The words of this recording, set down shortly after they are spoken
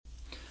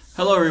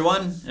Hello,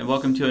 everyone, and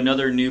welcome to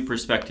another New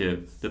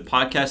Perspective, the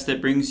podcast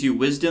that brings you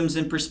wisdoms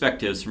and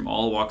perspectives from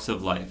all walks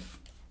of life.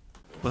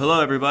 Well,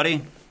 hello,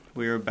 everybody.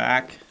 We are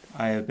back.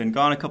 I have been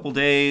gone a couple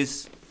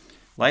days.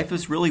 Life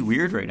is really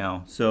weird right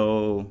now,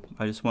 so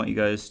I just want you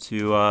guys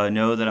to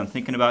know that I'm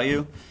thinking about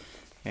you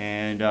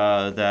and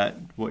that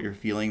what you're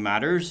feeling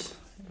matters.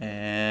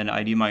 And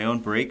I do my own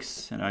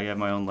breaks, and I have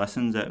my own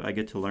lessons that I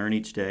get to learn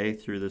each day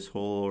through this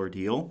whole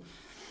ordeal.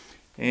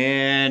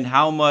 And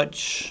how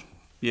much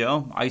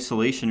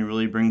isolation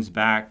really brings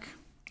back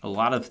a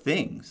lot of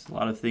things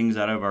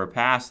out of our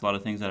past, a lot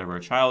of things out of our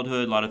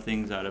childhood, a lot of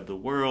things out of the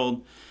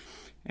world.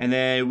 And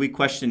then we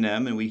question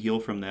them and we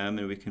heal from them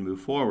and we can move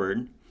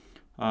forward.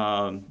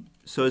 So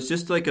it's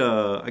just like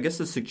a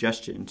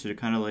suggestion to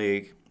kind of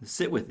like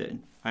sit with it.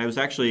 I was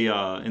actually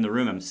in the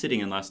room I'm sitting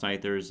in last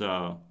night. There's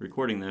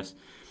recording this.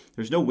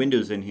 There's no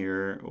windows in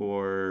here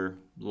or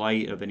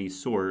light of any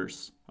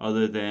source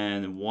other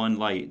than one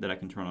light that I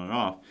can turn on and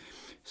off.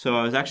 So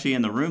I was actually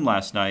in the room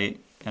last night,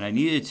 and I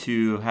needed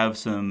to have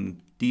some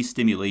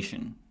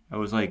destimulation. I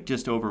was like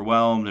just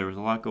overwhelmed. There was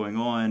a lot going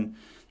on.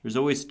 There's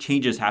always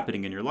changes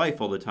happening in your life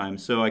all the time.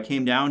 So I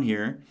came down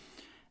here,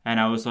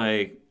 and I was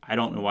like, I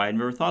don't know why I'd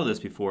never thought of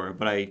this before,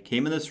 but I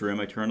came in this room,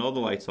 I turned all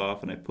the lights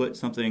off, and I put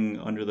something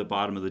under the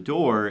bottom of the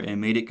door and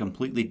made it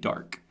completely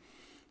dark.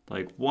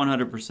 Like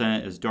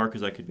 100% as dark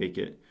as I could make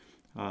it.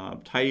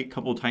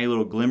 Couple tiny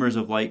little glimmers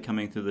of light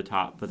coming through the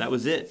top, but that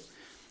was it.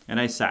 And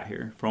I sat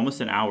here for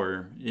almost an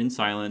hour in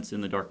silence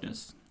in the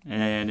darkness.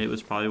 And it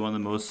was probably one of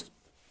the most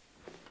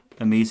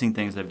amazing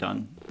things I've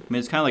done. I mean,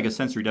 it's kind of like a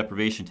sensory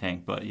deprivation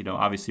tank, but,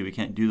 obviously we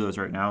can't do those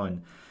right now.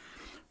 And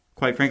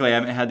quite frankly, I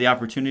haven't had the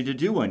opportunity to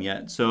do one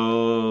yet.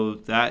 So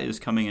that is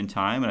coming in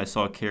time. And I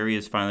saw Carrie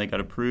has finally got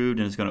approved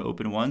and is going to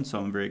open one. So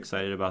I'm very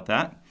excited about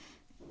that.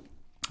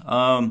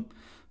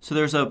 So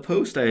there's a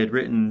post I had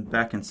written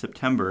back in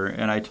September,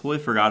 and I totally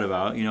forgot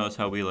about. It's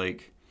how we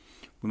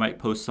might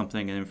post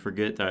something and then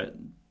forget that,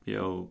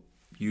 you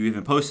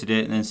even posted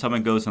it, and then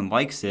someone goes and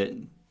likes it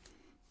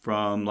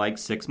from like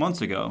 6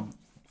 months ago.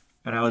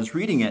 And I was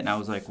reading it, and I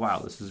was like, wow,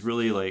 this is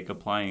really like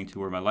applying to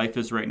where my life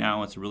is right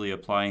now. It's really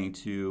applying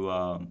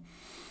to,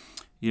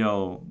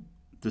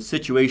 the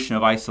situation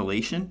of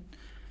isolation.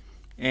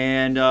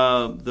 And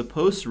the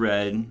post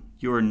read,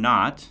 "You are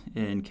not,"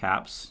 in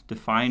caps,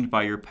 "defined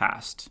by your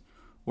past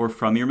or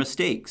from your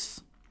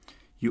mistakes.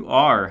 You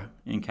are,"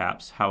 in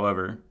caps,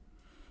 however,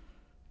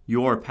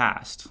 "your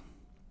past.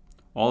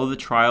 All of the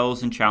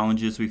trials and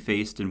challenges we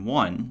faced and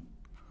won,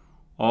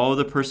 all of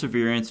the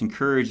perseverance and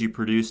courage you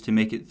produced to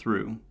make it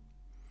through.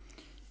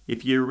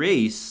 If you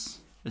erase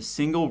a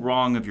single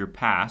wrong of your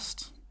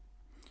past,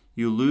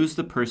 you lose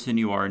the person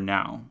you are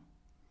now.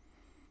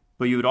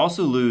 But you would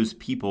also lose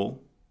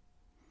people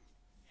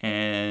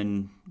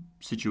and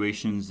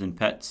situations and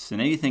pets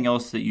and anything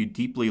else that you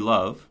deeply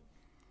love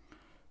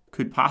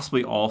could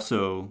possibly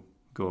also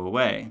go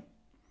away.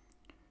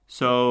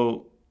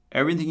 So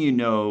everything you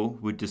know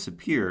would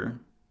disappear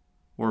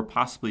or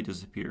possibly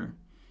disappear.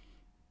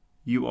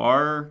 You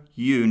are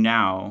you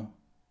now.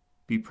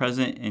 Be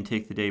present and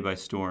take the day by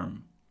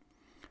storm."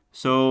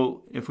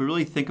 So if we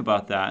really think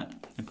about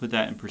that and put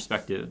that in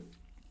perspective,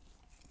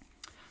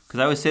 because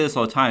I always say this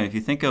all the time, if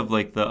you think of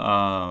like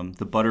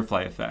the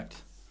butterfly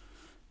effect,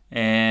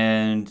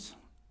 and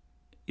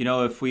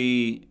if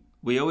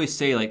we always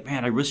say like,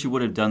 man, I wish you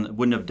wouldn't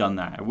have done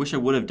that. I wish I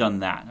would have done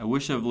that. I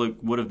wish I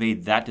would have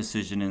made that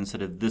decision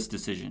instead of this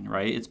decision,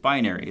 right? It's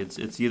binary.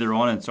 It's either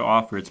on, it's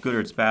off, or it's good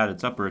or it's bad,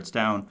 it's up or it's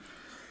down.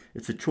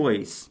 It's a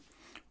choice.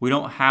 We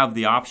don't have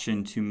the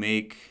option to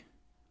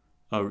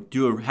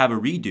have a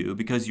redo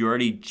because you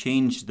already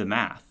changed the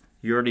math.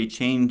 You already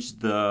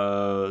changed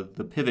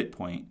the pivot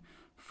point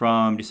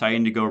from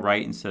deciding to go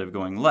right instead of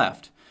going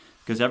left.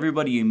 Because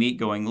everybody you meet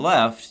going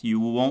left, you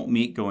won't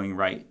meet going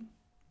right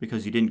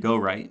because you didn't go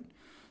right.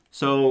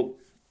 So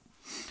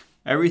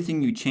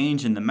everything you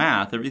change in the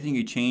math, everything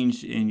you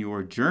change in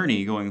your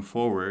journey going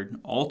forward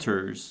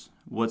alters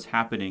what's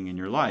happening in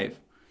your life.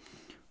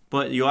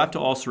 But you'll have to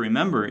also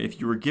remember,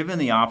 if you were given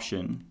the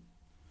option,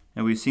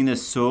 and we've seen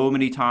this so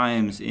many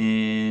times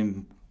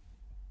in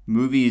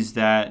movies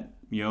that,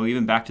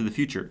 even Back to the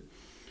Future,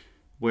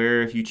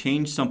 where if you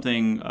change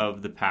something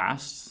of the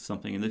past,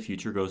 something in the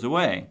future goes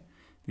away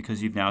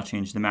because you've now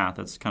changed the math.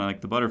 That's kind of like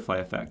the butterfly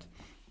effect,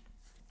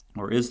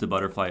 or is the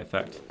butterfly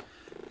effect.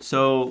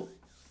 So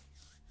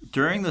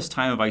during this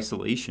time of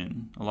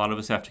isolation, a lot of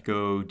us have to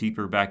go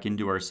deeper back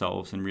into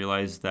ourselves and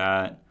realize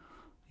that,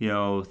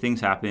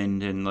 things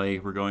happened and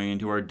like we're going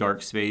into our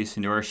dark space,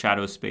 into our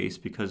shadow space,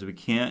 because we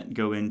can't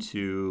go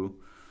into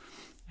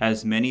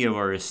as many of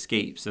our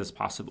escapes as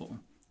possible,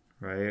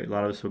 right? A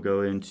lot of us will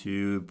go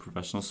into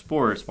professional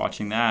sports,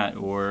 watching that,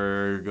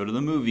 or go to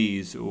the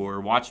movies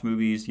or watch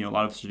movies. A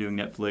lot of us are doing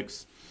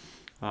Netflix.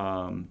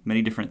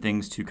 Many different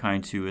things to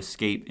kind of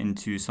escape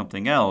into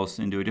something else,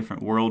 into a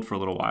different world for a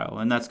little while.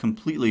 And that's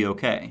completely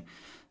okay.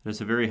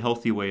 There's a very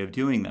healthy way of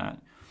doing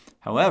that.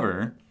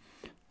 However,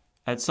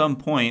 at some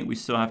point, we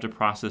still have to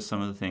process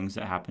some of the things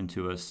that happened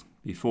to us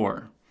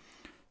before.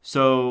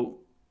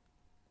 So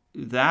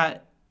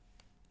that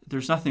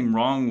there's nothing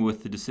wrong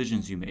with the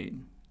decisions you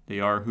made. They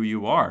are who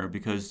you are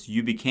because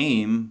you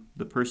became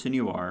the person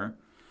you are.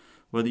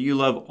 Whether you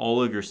love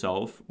all of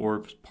yourself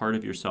or part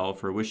of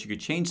yourself or wish you could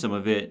change some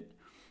of it,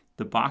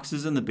 the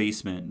boxes in the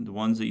basement, the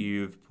ones that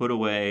you've put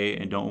away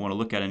and don't want to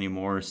look at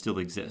anymore, still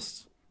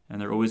exist.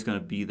 And they're always going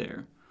to be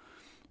there.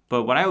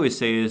 But what I always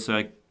say is,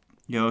 like,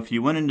 if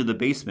you went into the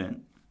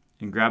basement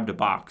and grabbed a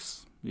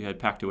box you had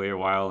packed away a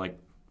while, like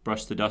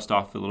brushed the dust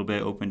off a little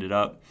bit, opened it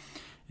up,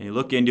 and you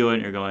look into it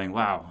and you're going,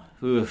 wow,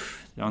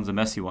 oof, that one's a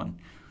messy one.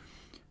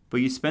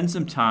 But you spend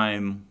some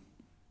time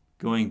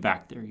going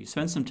back there. You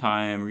spend some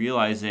time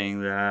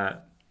realizing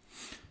that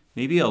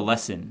maybe a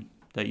lesson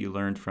that you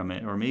learned from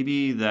it, or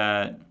maybe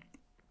that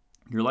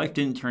your life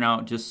didn't turn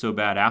out just so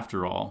bad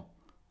after all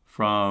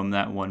from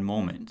that one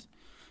moment.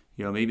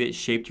 Maybe it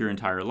shaped your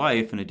entire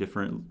life in a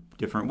different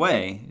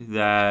way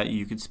that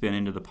you could spin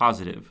into the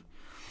positive.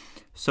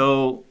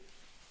 So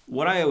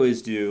what I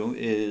always do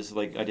is,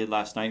 like I did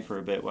last night for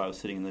a bit while I was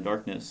sitting in the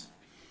darkness,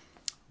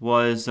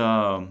 was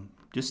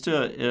just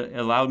it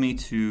allowed me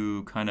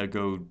to kind of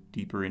go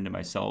deeper into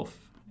myself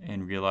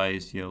and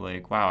realize,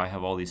 wow, I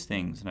have all these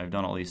things and I've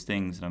done all these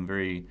things and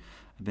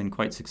I've been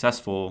quite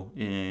successful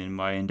in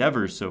my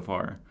endeavors so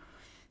far,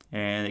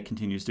 and it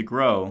continues to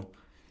grow.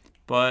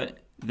 But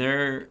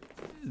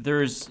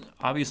there's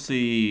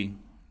obviously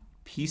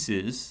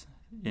pieces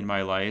in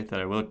my life that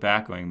I look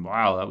back going,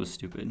 wow, that was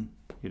stupid.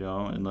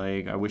 And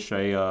like, I wish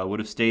I would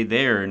have stayed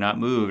there and not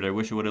moved. I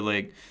wish I would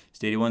have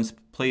stayed in one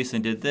place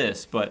and did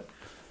this. But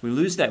we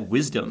lose that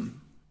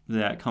wisdom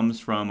that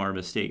comes from our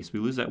mistakes. We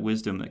lose that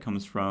wisdom that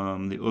comes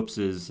from the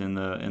oopses and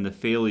the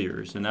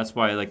failures. And that's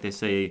why, like they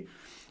say,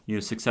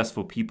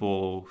 successful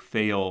people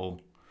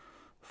fail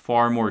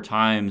far more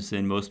times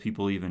than most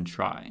people even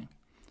try.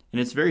 And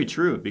it's very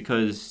true,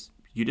 because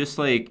you just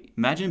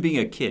imagine being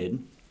a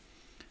kid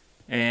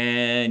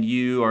and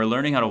you are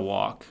learning how to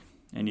walk,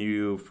 and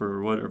you,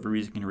 for whatever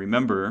reason, can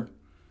remember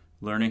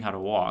learning how to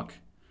walk,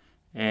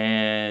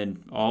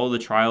 and all the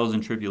trials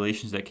and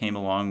tribulations that came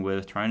along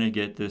with trying to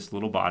get this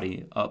little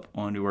body up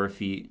onto our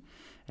feet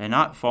and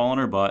not fall on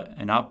our butt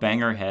and not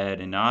bang our head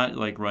and not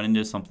run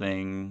into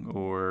something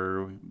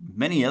or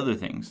many other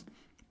things.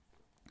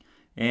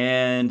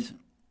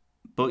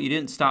 But you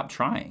didn't stop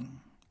trying.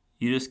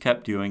 You just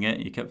kept doing it.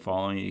 You kept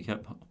following. You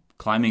kept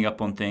climbing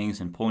up on things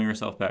and pulling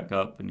yourself back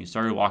up, and you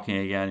started walking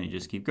again, and you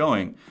just keep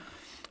going.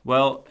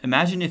 Well,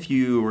 imagine if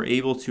you were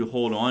able to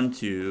hold on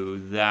to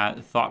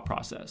that thought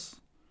process,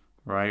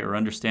 right? Or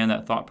understand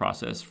that thought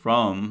process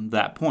from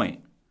that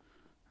point,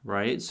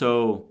 right?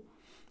 So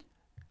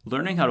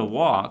learning how to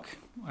walk,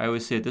 I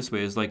always say it this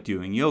way, is like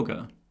doing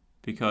yoga,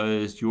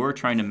 because you're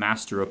trying to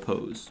master a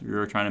pose.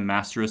 You're trying to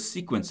master a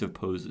sequence of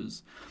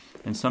poses.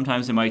 And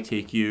sometimes it might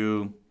take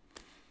you,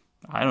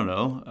 I don't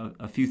know,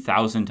 a few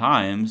thousand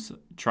times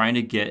trying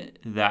to get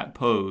that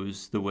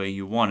pose the way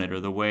you want it, or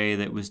the way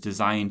that was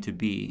designed to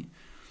be.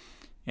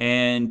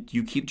 And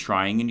you keep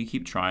trying and you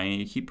keep trying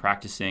and you keep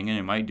practicing, and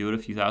it might do it a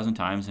few thousand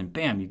times, and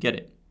bam, you get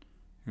it.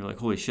 You're like,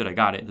 holy shit, I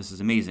got it. This is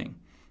amazing,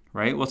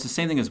 right? Well, it's the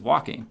same thing as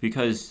walking,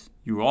 because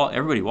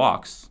everybody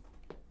walks,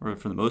 or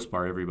for the most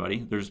part, everybody.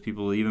 There's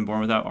people even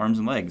born without arms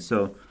and legs.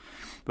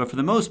 But for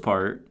the most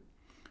part,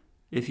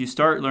 if you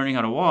start learning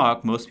how to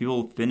walk, most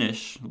people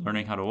finish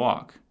learning how to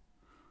walk.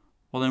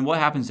 Well, then what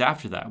happens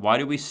after that? Why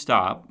do we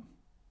stop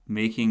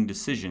making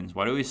decisions?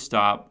 Why do we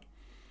stop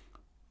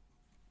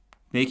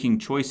making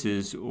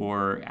choices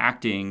or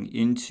acting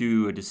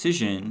into a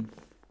decision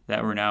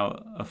that we're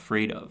now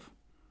afraid of?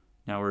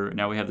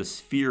 Now we have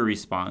this fear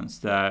response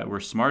that we're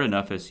smart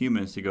enough as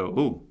humans to go,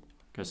 oh,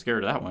 got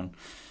scared of that one.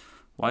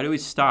 Why do we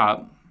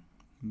stop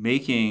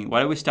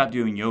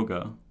doing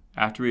yoga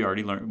after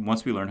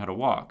once we learn how to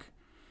walk?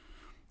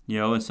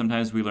 And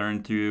sometimes we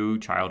learn through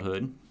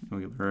childhood, and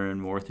we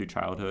learn more through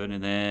childhood,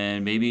 and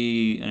then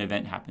maybe an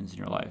event happens in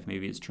your life.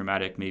 Maybe it's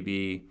traumatic.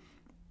 Maybe,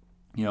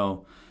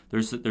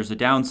 there's a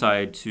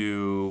downside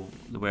to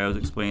the way I was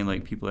explaining,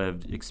 like people that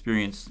have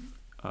experienced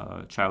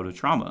childhood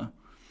trauma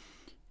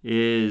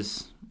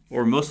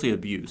or mostly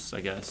abuse,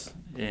 I guess.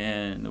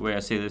 And the way I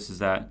say this is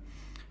that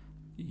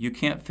you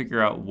can't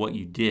figure out what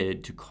you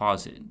did to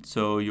cause it.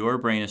 So your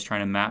brain is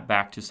trying to map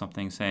back to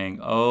something saying,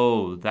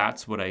 oh,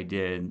 that's what I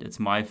did. It's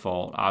my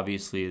fault.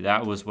 Obviously,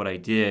 that was what I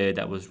did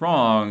that was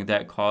wrong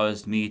that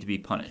caused me to be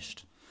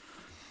punished.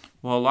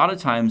 Well, a lot of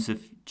times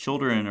if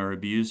children are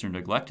abused or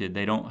neglected,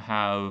 they don't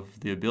have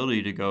the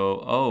ability to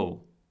go,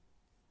 oh,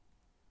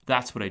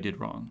 that's what I did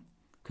wrong,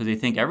 because they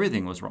think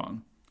everything was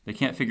wrong. They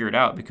can't figure it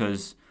out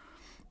because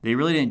they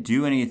really didn't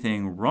do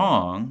anything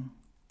wrong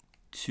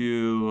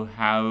to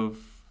have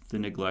the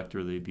neglect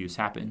or the abuse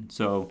happen.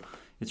 So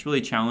it's really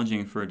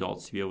challenging for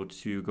adults to be able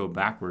to go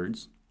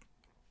backwards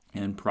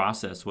and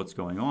process what's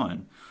going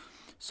on.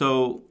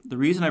 So the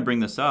reason I bring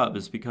this up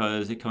is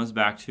because it comes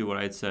back to what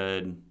I had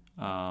said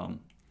a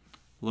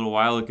little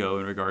while ago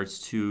in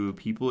regards to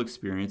people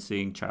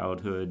experiencing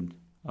childhood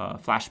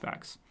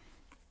flashbacks.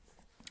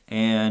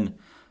 And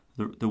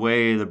the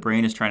way the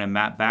brain is trying to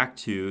map back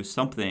to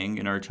something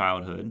in our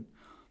childhood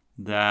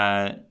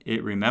that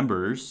it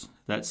remembers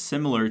that's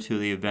similar to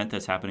the event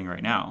that's happening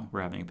right now.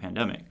 We're having a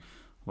pandemic.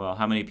 Well,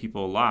 how many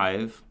people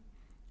alive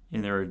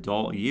in their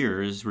adult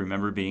years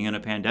remember being in a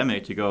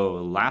pandemic to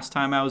go, last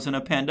time I was in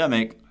a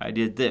pandemic, I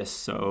did this,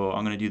 so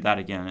I'm going to do that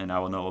again and I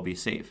will know I'll be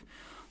safe.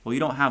 Well, you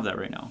don't have that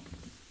right now.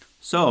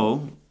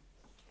 So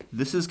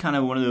this is kind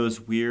of one of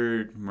those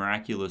weird,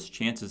 miraculous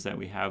chances that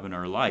we have in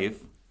our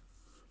life,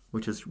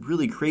 which is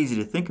really crazy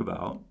to think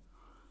about,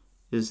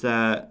 is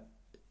that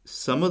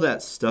some of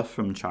that stuff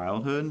from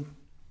childhood,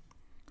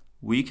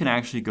 we can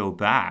actually go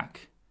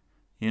back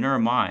in our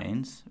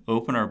minds,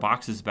 open our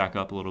boxes back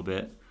up a little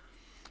bit,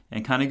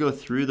 and kind of go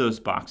through those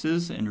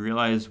boxes and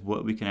realize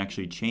what we can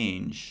actually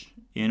change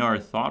in our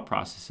thought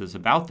processes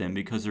about them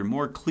because they're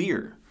more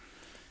clear.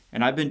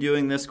 And I've been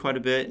doing this quite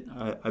a bit.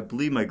 I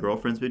believe my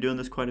girlfriend's been doing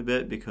this quite a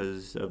bit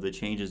because of the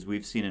changes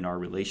we've seen in our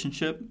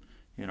relationship,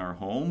 in our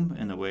home,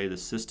 and the way the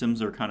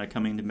systems are kind of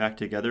coming back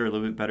together a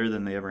little bit better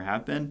than they ever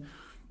have been.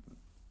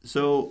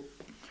 So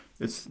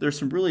there's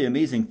some really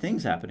amazing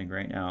things happening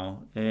right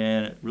now.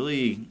 And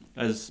really,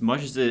 as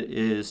much as it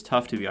is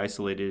tough to be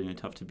isolated and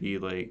tough to be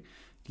like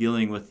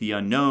dealing with the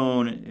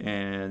unknown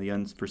and the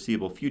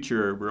unforeseeable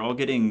future, we're all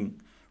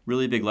getting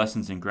really big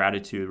lessons in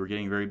gratitude. We're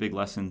getting very big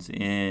lessons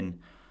in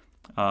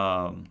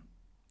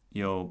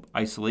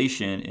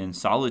isolation and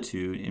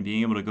solitude and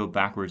being able to go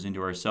backwards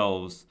into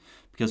ourselves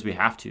because we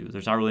have to.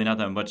 There's not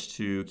that much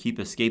to keep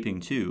escaping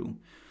to.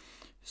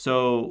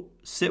 So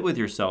sit with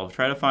yourself.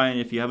 Try to find,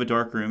 if you have a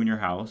dark room in your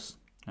house,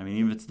 I mean,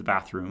 even if it's the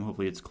bathroom,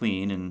 hopefully it's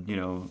clean and,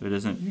 it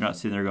isn't, you're not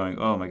sitting there going,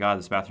 oh my God,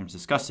 this bathroom's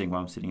disgusting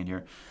while I'm sitting in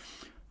here.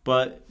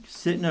 But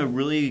sit in a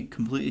really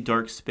completely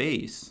dark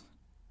space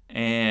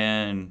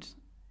and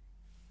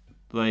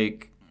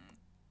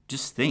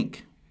just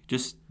think.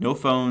 Just no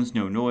phones,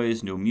 no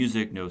noise, no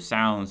music, no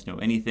sounds, no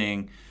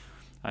anything.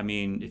 I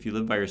mean, if you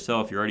live by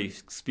yourself, you're already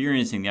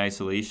experiencing the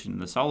isolation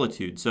and the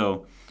solitude.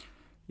 So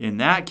in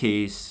that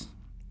case,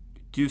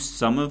 do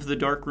some of the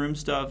dark room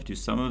stuff, do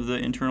some of the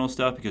internal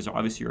stuff, because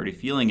obviously you're already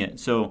feeling it.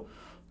 So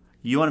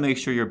you want to make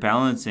sure you're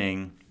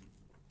balancing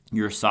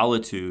your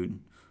solitude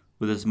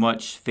with as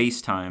much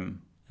FaceTime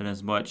and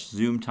as much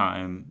Zoom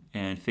time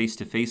and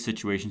face-to-face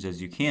situations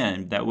as you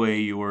can. That way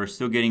you're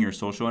still getting your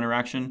social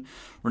interaction.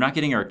 We're not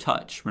getting our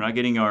touch. We're not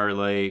getting our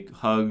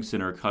hugs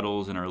and our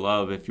cuddles and our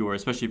love,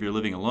 especially if you're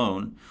living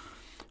alone.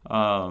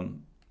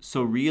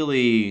 So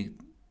really,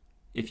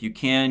 if you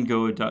can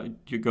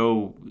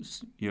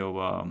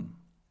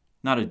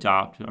not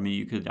adopt. I mean,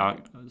 you could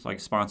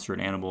sponsor an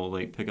animal,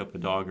 pick up a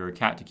dog or a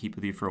cat to keep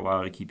with you for a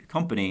while to keep you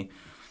company.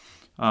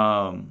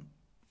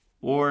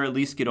 Or at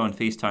least get on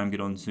FaceTime,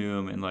 get on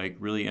Zoom, and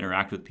really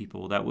interact with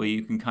people. That way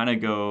you can kind of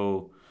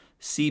go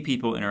see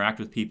people, interact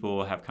with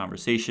people, have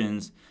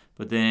conversations,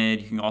 but then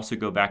you can also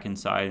go back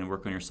inside and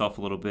work on yourself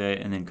a little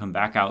bit and then come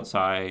back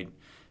outside,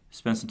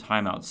 spend some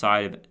time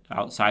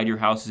outside your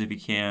houses if you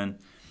can.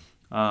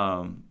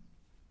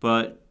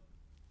 But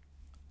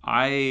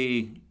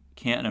I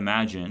can't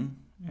imagine,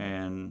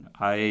 and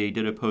I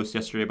did a post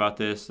yesterday about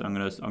this. I'm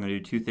gonna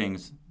do two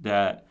things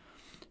that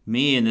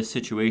me in this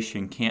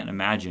situation can't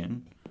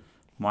imagine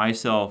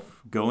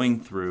myself going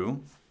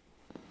through.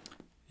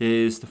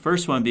 Is the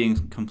first one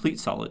being complete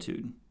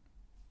solitude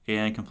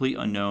and complete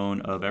unknown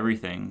of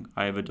everything.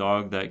 I have a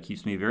dog that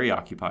keeps me very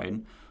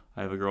occupied.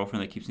 I have a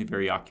girlfriend that keeps me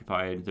very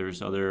occupied.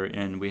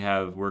 And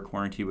we're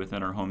quarantined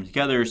within our home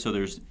together, so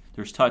there's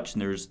touch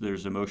and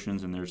there's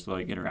emotions and there's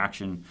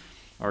interaction,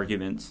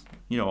 arguments,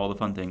 all the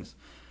fun things.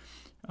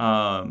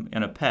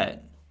 And a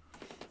pet.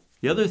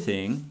 The other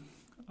thing,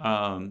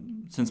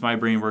 since my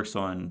brain works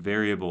on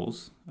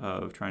variables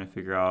of trying to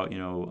figure out,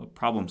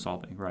 problem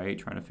solving, right?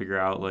 Trying to figure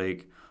out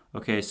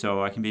okay,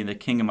 so I can be the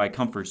king of my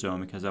comfort zone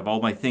because I have all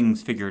my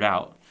things figured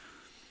out.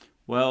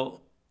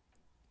 Well,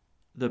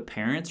 the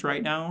parents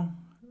right now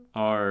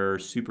are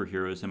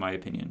superheroes in my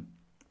opinion,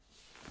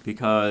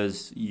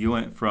 because you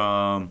went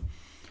from,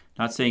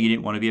 not saying you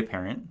didn't want to be a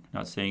parent,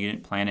 not saying you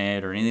didn't plan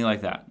it or anything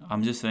like that.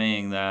 I'm just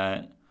saying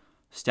that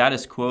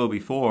status quo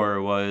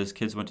before was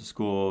kids went to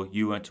school,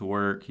 you went to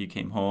work, you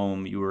came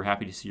home, you were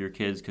happy to see your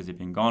kids because they've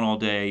been gone all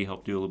day, you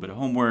helped do a little bit of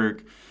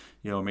homework,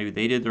 maybe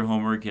they did their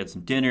homework, you had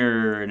some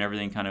dinner, and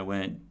everything kind of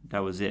went, that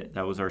was it.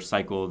 That was our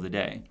cycle of the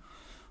day.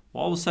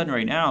 Well, all of a sudden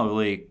right now,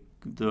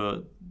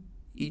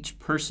 each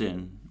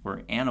person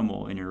or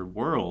animal in your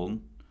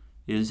world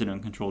is an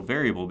uncontrolled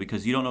variable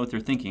because you don't know what they're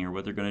thinking or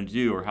what they're going to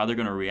do or how they're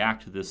going to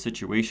react to this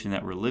situation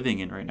that we're living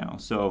in right now.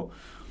 So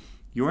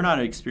you're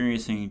not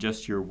experiencing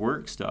just your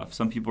work stuff.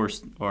 Some people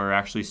are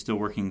actually still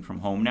working from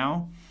home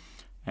now,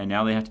 and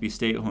now they have to be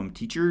stay-at-home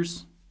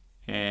teachers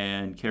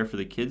and care for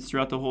the kids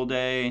throughout the whole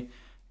day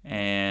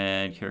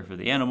and care for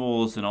the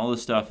animals and all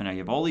this stuff. And now you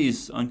have all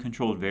these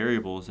uncontrolled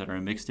variables that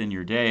are mixed in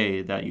your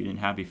day that you didn't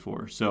have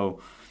before.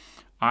 So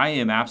I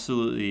am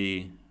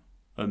absolutely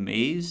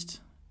amazed.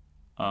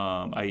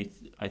 I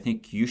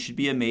think you should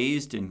be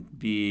amazed and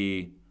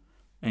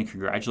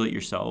congratulate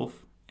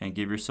yourself and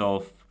give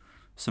yourself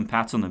some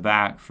pats on the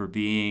back for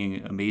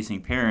being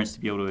amazing parents, to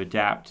be able to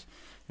adapt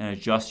and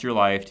adjust your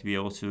life, to be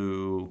able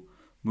to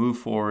move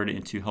forward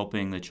into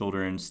helping the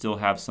children still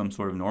have some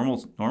sort of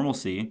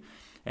normalcy,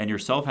 and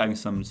yourself having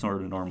some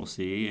sort of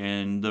normalcy,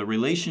 and the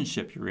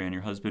relationship you're in,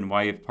 your husband,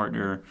 wife,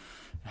 partner,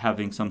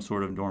 having some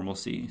sort of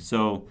normalcy.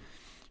 So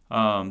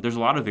there's a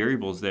lot of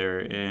variables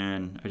there,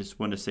 and I just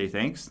wanted to say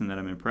thanks and that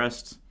I'm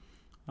impressed.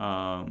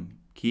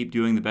 Keep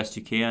doing the best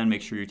you can.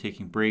 Make sure you're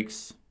taking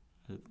breaks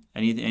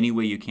any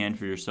way you can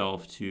for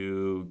yourself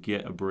to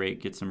get a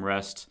break, get some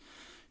rest,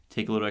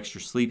 take a little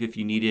extra sleep if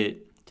you need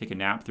it, take a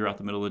nap throughout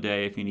the middle of the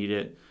day if you need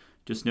it.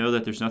 Just know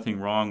that there's nothing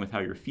wrong with how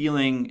you're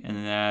feeling,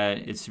 and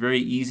that it's very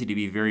easy to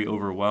be very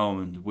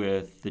overwhelmed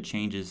with the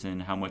changes in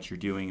how much you're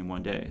doing in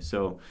one day.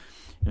 So,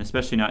 and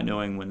especially not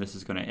knowing when this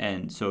is going to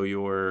end. So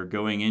you're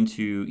going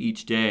into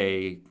each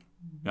day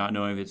not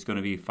knowing if it's going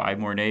to be 5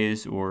 more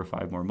days or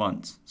 5 more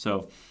months.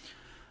 So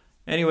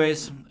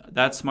anyways,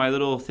 that's my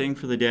little thing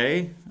for the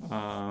day.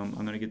 I'm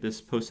going to get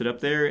this posted up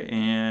there,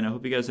 and I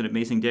hope you guys have an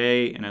amazing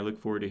day, and I look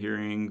forward to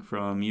hearing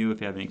from you. If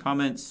you have any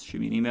comments,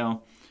 shoot me an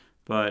email.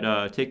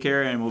 But take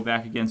care, and we'll be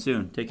back again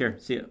soon. Take care.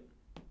 See ya.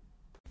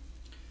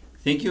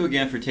 Thank you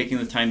again for taking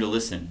the time to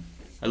listen.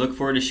 I look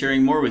forward to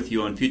sharing more with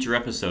you on future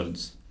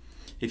episodes.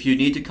 If you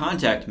need to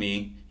contact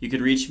me, you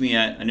can reach me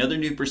at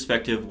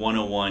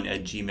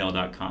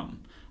anothernewperspective101@gmail.com.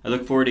 I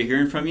look forward to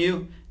hearing from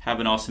you. Have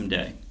an awesome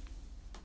day.